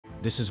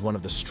This is one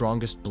of the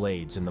strongest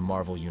blades in the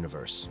Marvel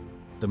Universe.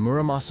 The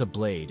Muramasa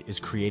blade is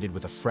created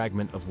with a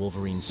fragment of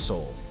Wolverine's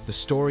soul. The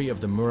story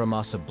of the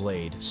Muramasa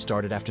blade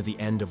started after the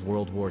end of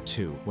World War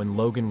II, when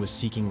Logan was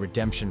seeking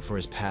redemption for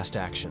his past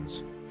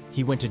actions.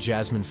 He went to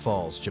Jasmine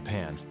Falls,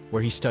 Japan,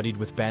 where he studied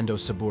with Bando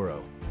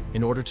Saburo,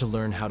 in order to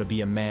learn how to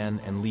be a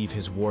man and leave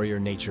his warrior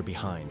nature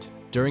behind.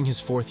 During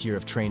his 4th year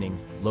of training,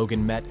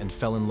 Logan met and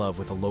fell in love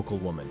with a local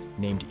woman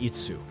named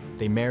Itsu.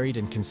 They married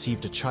and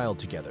conceived a child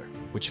together,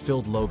 which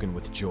filled Logan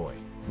with joy.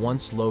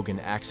 Once Logan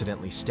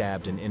accidentally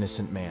stabbed an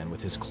innocent man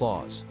with his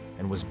claws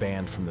and was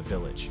banned from the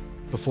village.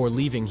 Before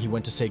leaving, he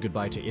went to say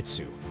goodbye to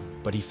Itsu,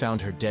 but he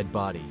found her dead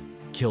body,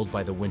 killed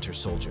by the Winter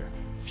Soldier.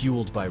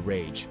 Fueled by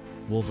rage,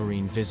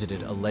 Wolverine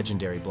visited a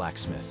legendary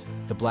blacksmith.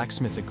 The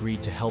blacksmith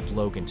agreed to help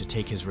Logan to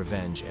take his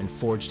revenge and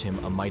forged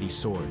him a mighty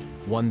sword,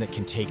 one that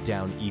can take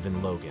down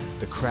even Logan.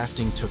 The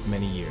crafting took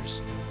many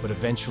years, but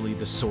eventually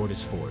the sword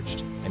is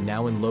forged, and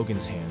now in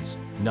Logan's hands,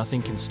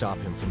 nothing can stop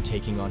him from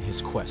taking on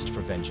his quest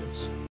for vengeance.